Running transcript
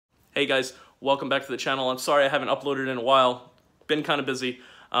Hey guys, welcome back to the channel. I'm sorry I haven't uploaded in a while. Been kind of busy.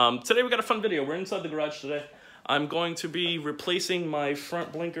 Today we got a fun video. We're inside the garage today. I'm going to be replacing my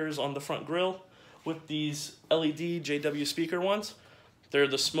front blinkers on the front grille with these LED JW speaker ones. They're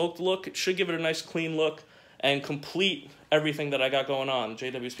the smoked look. It should give it a nice clean look and complete everything that I got going on.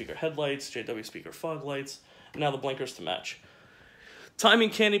 JW speaker headlights, JW speaker fog lights, and now the blinkers to match.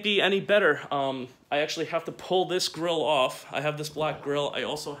 Timing can't be any better. I actually have to pull this grill off. I have this black grill. I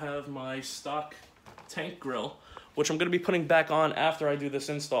also have my stock tank grill, which I'm going to be putting back on after I do this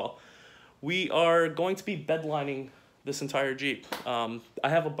install. We are going to be bed lining this entire Jeep. I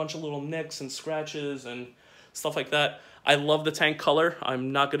have a bunch of little nicks and scratches and stuff like that. I love the tank color.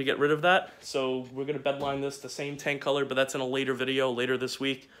 I'm not going to get rid of that. So we're going to bed line this the same tank color, but that's in a later video later this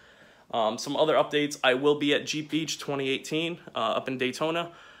week. Some other updates, I will be at Jeep Beach 2018 up in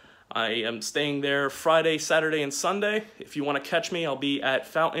Daytona. I am staying there Friday, Saturday, and Sunday. If you want to catch me, I'll be at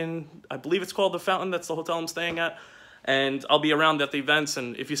Fountain. I believe it's called the Fountain. That's the hotel I'm staying at. And I'll be around at the events.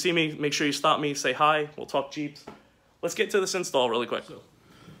 And if you see me, make sure you stop me, say hi. We'll talk Jeeps. Let's get to this install really quick. So,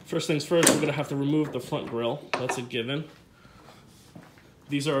 first things first, I'm going to have to remove the front grille. That's a given.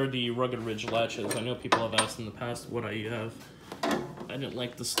 These are the Rugged Ridge latches. I know people have asked in the past what I have. I didn't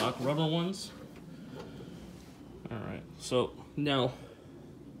like the stock rubber ones. Alright, so now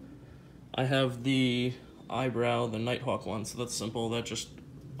I have the eyebrow, the Nighthawk one, so that's simple. That just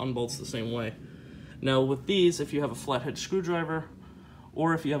unbolts the same way. Now with these, if you have a flathead screwdriver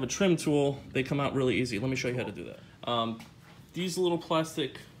or if you have a trim tool, they come out really easy. Let me show you how to do that. These little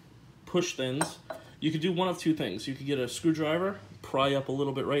plastic push thins, you could do one of two things. You could get a screwdriver, pry up a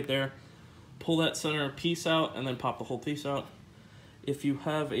little bit right there, pull that center piece out, and then pop the whole piece out. If you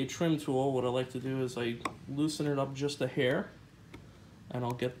have a trim tool, what I like to do is I loosen it up just a hair, and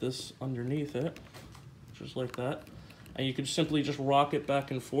I'll get this underneath it, just like that. And you can simply just rock it back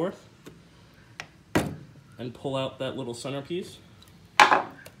and forth and pull out that little centerpiece,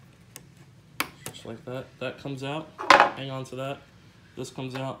 just like that. That comes out, hang on to that, this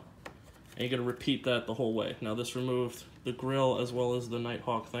comes out, and you're gonna repeat that the whole way. Now this removed the grill as well as the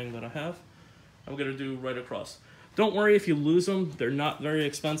Nighthawk thing that I have. I'm gonna do right across. Don't worry if you lose them, they're not very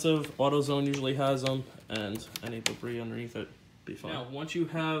expensive. AutoZone usually has them, and any debris underneath it be fine. Now, once you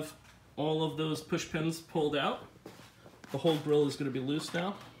have all of those push pins pulled out, the whole grill is going to be loose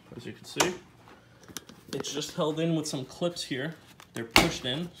now, as you can see. It's just held in with some clips here. They're pushed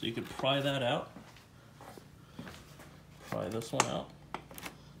in, so you can pry that out. Pry this one out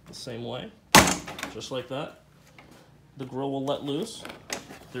the same way, just like that. The grill will let loose.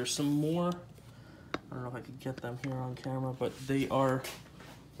 There's some more. I don't know if I could get them here on camera, but they are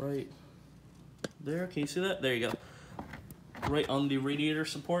right there. Can you see that? There you go. Right on the radiator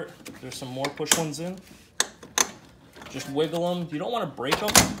support. There's some more push ones in. Just wiggle them. You don't want to break them.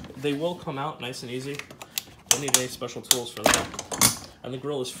 They will come out nice and easy. Don't need any special tools for that. And the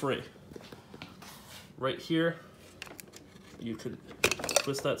grill is free. Right here, you could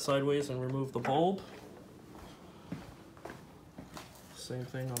twist that sideways and remove the bulb. Same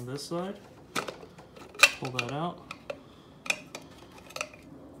thing on this side. Pull that out.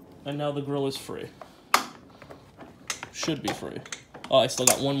 And now the grill is free. Should be free. Oh, I still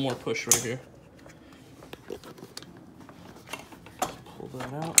got one more push right here. Pull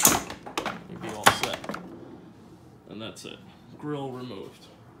that out. You'll be all set. And that's it. Grill removed.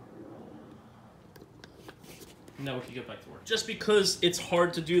 Now we can get back to work. Just because it's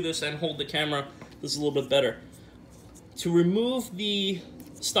hard to do this and hold the camera, this is a little bit better. To remove the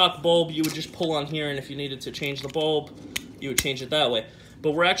stock bulb, you would just pull on here, and if you needed to change the bulb, you would change it that way.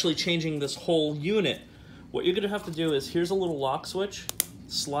 But we're actually changing this whole unit. What you're gonna have to do is, here's a little lock switch,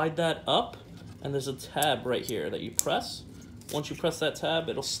 slide that up, and there's a tab right here that you press. Once you press that tab,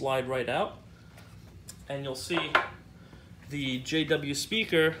 it'll slide right out, and you'll see the JW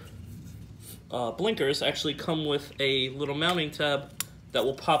speaker blinkers actually come with a little mounting tab that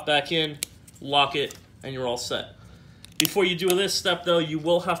will pop back in, lock it, and you're all set. Before you do this step though, you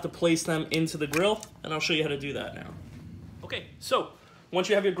will have to place them into the grill, and I'll show you how to do that now. Okay, so once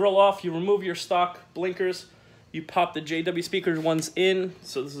you have your grill off, you remove your stock blinkers, you pop the JW speaker ones in,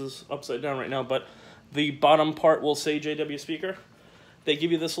 so this is upside down right now, but the bottom part will say JW speaker. They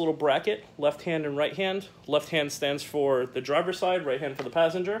give you this little bracket, left hand and right hand. Left hand stands for the driver's side, right hand for the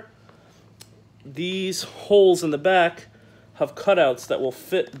passenger. These holes in the back have cutouts that will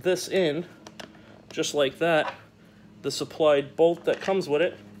fit this in, just like that. The supplied bolt that comes with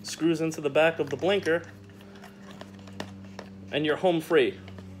it screws into the back of the blinker, and you're home free.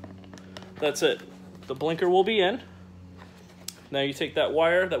 That's it. The blinker will be in. Now you take that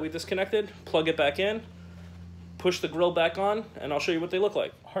wire that we disconnected, plug it back in, push the grill back on, and I'll show you what they look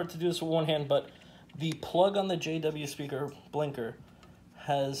like. Hard to do this with one hand, but the plug on the JW speaker blinker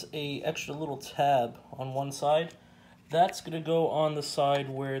has a extra little tab on one side. That's gonna go on the side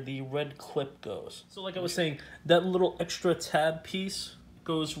where the red clip goes. So like I was saying, that little extra tab piece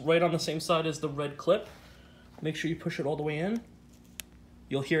goes right on the same side as the red clip. Make sure you push it all the way in.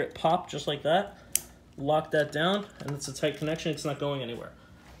 You'll hear it pop just like that. Lock that down, and it's a tight connection. It's not going anywhere.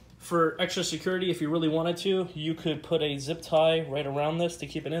 For extra security, if you really wanted to, you could put a zip tie right around this to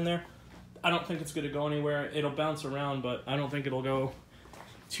keep it in there. I don't think it's gonna go anywhere. It'll bounce around, but I don't think it'll go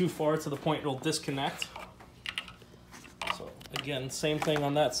too far to the point it'll disconnect. So again, same thing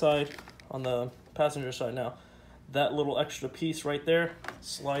on that side, on the passenger side now. That little extra piece right there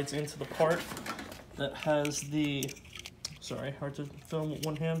slides into the part that has the, sorry, hard to film with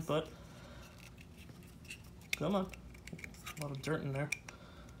one hand, but come on, a lot of dirt in there.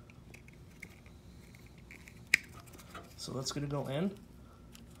 So that's gonna go in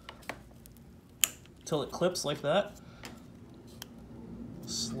till it clips like that.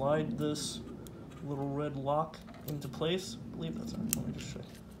 Slide this little red lock into place. I believe that's it. Let me just show you.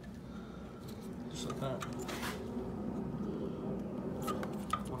 Just like that.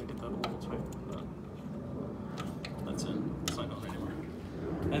 I want to get that a little tight like that. That's it. It's not going anywhere.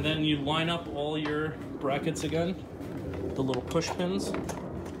 And then you line up all your brackets again, the little push pins,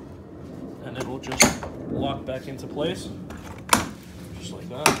 and it'll just lock back into place, just like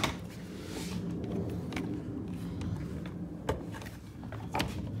that.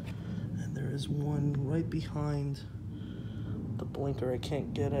 And there is one right behind the blinker. I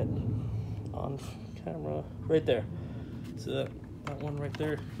can't get it on camera. Right there. So that one right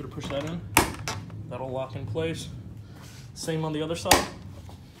there, you're gonna push that in. That'll lock in place. Same on the other side.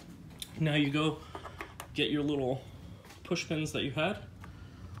 Now you go get your little push pins that you had,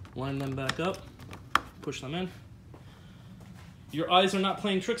 line them back up, push them in. Your eyes are not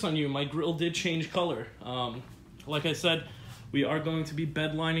playing tricks on you. My grill did change color. Like I said, we are going to be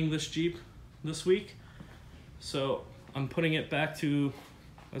bed lining this Jeep this week. So I'm putting it back to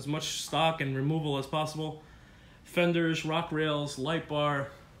as much stock and removal as possible. Fenders, rock rails, light bar,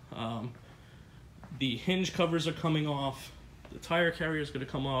 the hinge covers are coming off. The tire carrier is going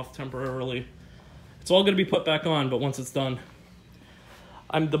to come off temporarily. It's all going to be put back on, but once it's done.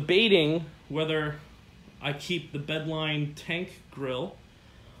 I'm debating whether I keep the bedline tank grill,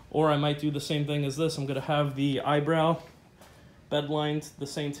 or I might do the same thing as this. I'm going to have the eyebrow bedlined the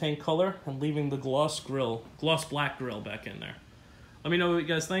same tank color and leaving the gloss black grill back in there. Let me know what you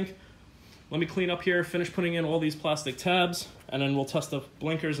guys think. Let me clean up here, finish putting in all these plastic tabs, and then we'll test the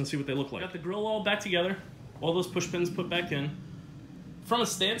blinkers and see what they look like. Got the grill all back together, all those push pins put back in. From a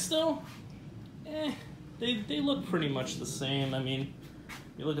standstill, they look pretty much the same. I mean,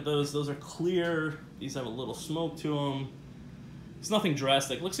 you look at those are clear. These have a little smoke to them. It's nothing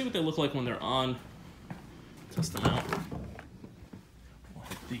drastic. Let's see what they look like when they're on. Test them out. We'll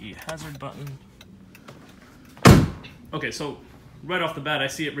hit the hazard button. Okay, so right off the bat, I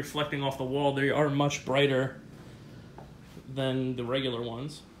see it reflecting off the wall. They are much brighter than the regular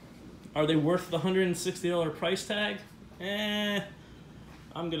ones. Are they worth the $160 price tag?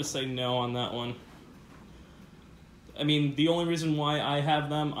 I'm gonna say no on that one. I mean, the only reason why I have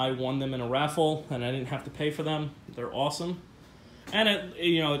them, I won them in a raffle, and I didn't have to pay for them. They're awesome. And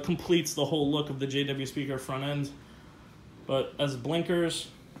it completes the whole look of the JW speaker front end. But as blinkers,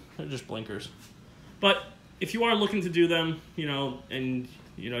 they're just blinkers. But if you are looking to do them, and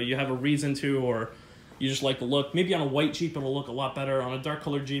you have a reason to, or you just like the look, maybe on a white Jeep it'll look a lot better. On a dark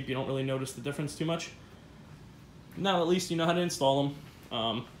colored Jeep, you don't really notice the difference too much. Now at least you know how to install them.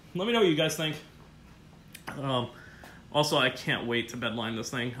 Let me know what you guys think. Also, I can't wait to bedline this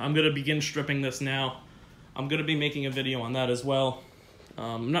thing. I'm going to begin stripping this now. I'm going to be making a video on that as well.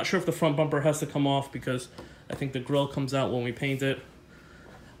 I'm not sure if the front bumper has to come off because I think the grill comes out when we paint it.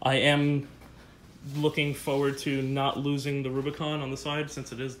 I am looking forward to not losing the Rubicon on the side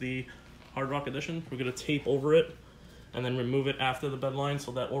since it is the Hard Rock Edition. We're going to tape over it and then remove it after the bedline,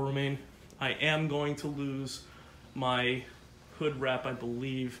 so that will remain. I am going to lose my hood wrap, I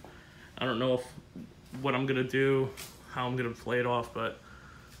believe. I don't know what I'm going to do, how I'm going to play it off, but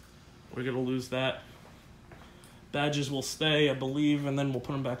we're going to lose that. Badges will stay, I believe, and then we'll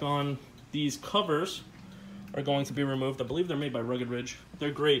put them back on. These covers are going to be removed. I believe they're made by Rugged Ridge.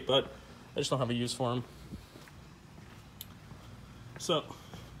 They're great, but I just don't have a use for them. So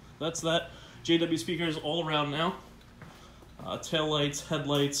that's that. JW speakers all around now. Tail lights,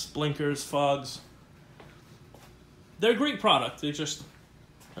 headlights, blinkers, fogs. They're a great product. They just,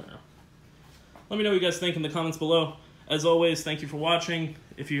 I don't know. Let me know what you guys think in the comments below. As always, thank you for watching.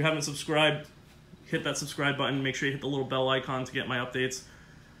 If you haven't subscribed, hit that subscribe button. Make sure you hit the little bell icon to get my updates.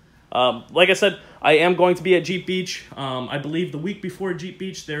 Like I said, I am going to be at Jeep Beach. I believe the week before Jeep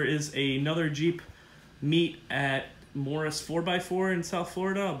Beach, there is another Jeep meet at Morris 4x4 in South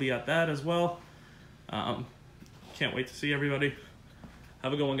Florida. I'll be at that as well. Can't wait to see everybody.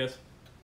 Have a good one, guys.